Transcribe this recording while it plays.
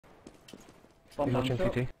He's watching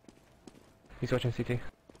CT. He's watching CT.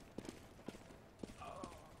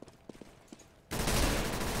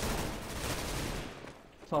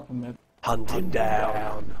 Top of mid. Hunt him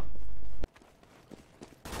down.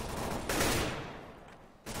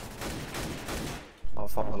 Oh,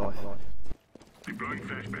 fuck my life. Deploying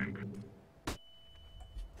flashbang.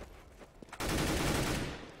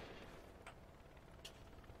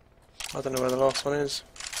 I don't know where the last one is.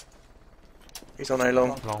 He's on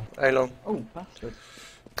A-long. Long. A-long. Oh, bastard.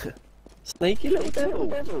 Sneaky little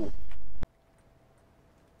devil.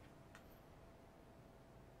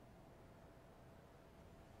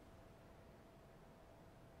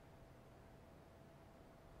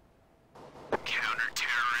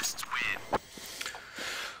 Counter-terrorists win.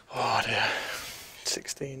 Oh dear.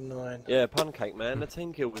 16-9. Yeah, pancake man, the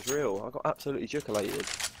team kill was real. I got absolutely jukulated.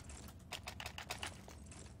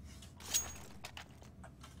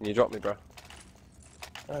 Can you drop me, bro?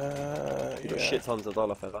 You got Yeah. shit tons of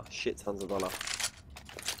dollar, fella. Shit tons of dollar.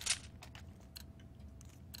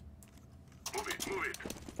 Move it, move it.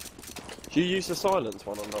 Do you use the silence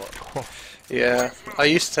one or not? Yeah. I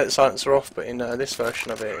used to take the silencer off, but in this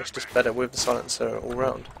version of it, it's just better with the silencer all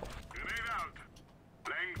round. Grenade out.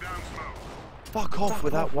 Laying down smoke. Fuck off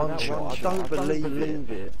with that one shot. I don't believe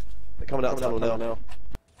it. They're coming out of tunnel now.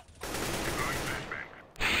 Deploying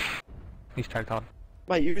flashbang. He's tagged on.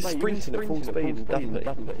 Mate, you were sprinting at full speed and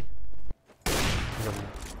definitely.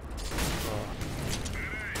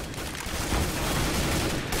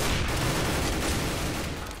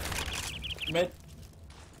 Mid.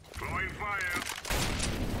 Throwing fire.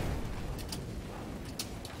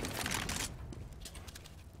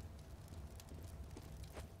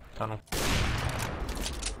 Tunnel.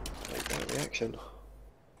 Take that reaction.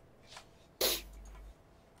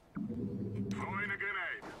 Throwing a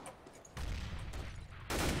grenade.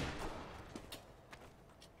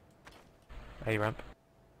 A ramp.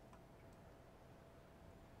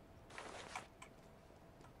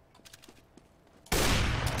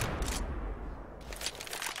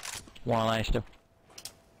 One on A still.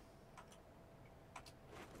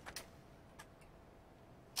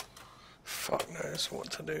 Fuck knows what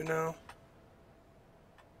to do now.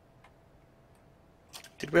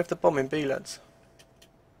 Did we have the bomb in B, lads?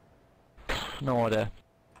 No idea.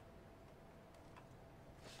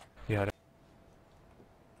 You had it.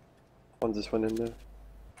 One just went in there.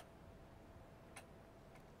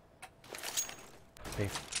 B.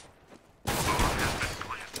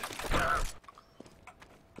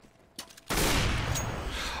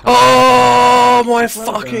 Oh my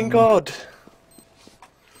fucking god!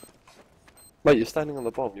 Mate, you're standing on the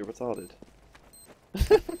bomb, you're retarded.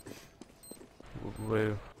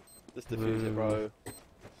 Woo. Just defuse it, bro.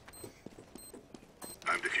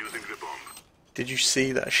 I'm defusing the bomb. Did you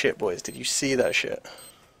see that shit, boys? Did you see that shit?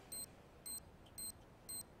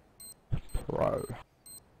 Pro.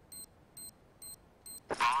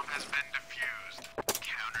 Bomb has been defused.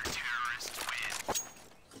 Counter-terrorists win.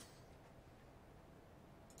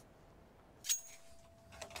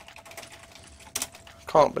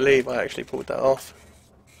 Can't believe I actually pulled that off.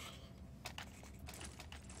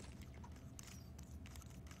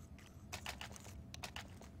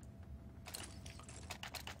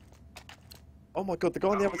 Oh my god, the guy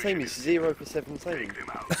on the other team is 0 for 17. Take them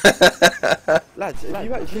out. Lads, if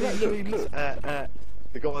you actually look at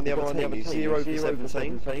the guy on the other team, he's 0 for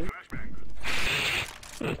 17. Flashbang.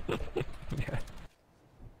 Yeah.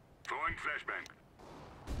 Throwing flashbang.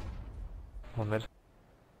 One mid.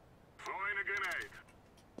 Throwing a grenade.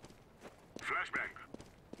 Flashbang.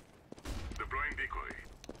 Deploying decoy.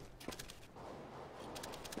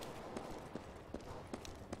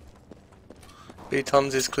 B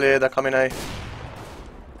Tons is clear, they're coming A.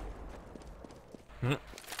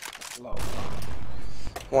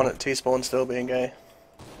 One at T-spawn still being gay.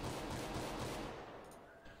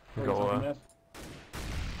 We got all Mid.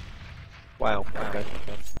 Wow, okay.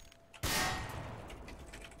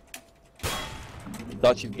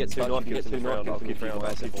 Dutch, you can get two knife kills in this round, I'll give you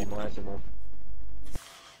my SMR.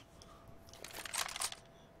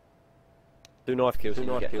 Two knife kills and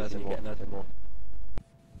you get an SMR.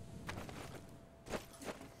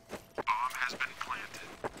 Bomb has been planted.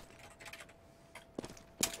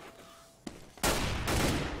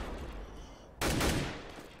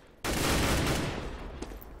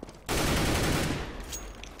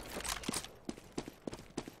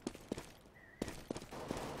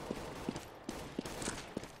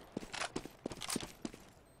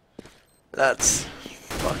 That's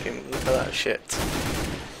fucking, look at that shit.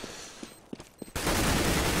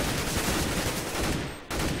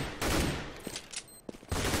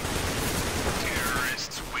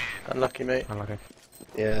 Terrorists win. Unlucky, mate. Unlucky.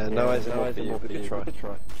 Yeah, no eyes and more for you. Good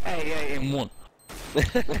try. 88-1.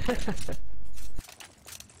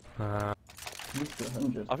 Move to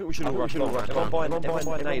 100. I think we should all rush long. Everyone buy a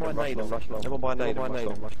nade and rush long. Everyone buy a nade and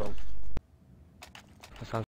rush long. That sounds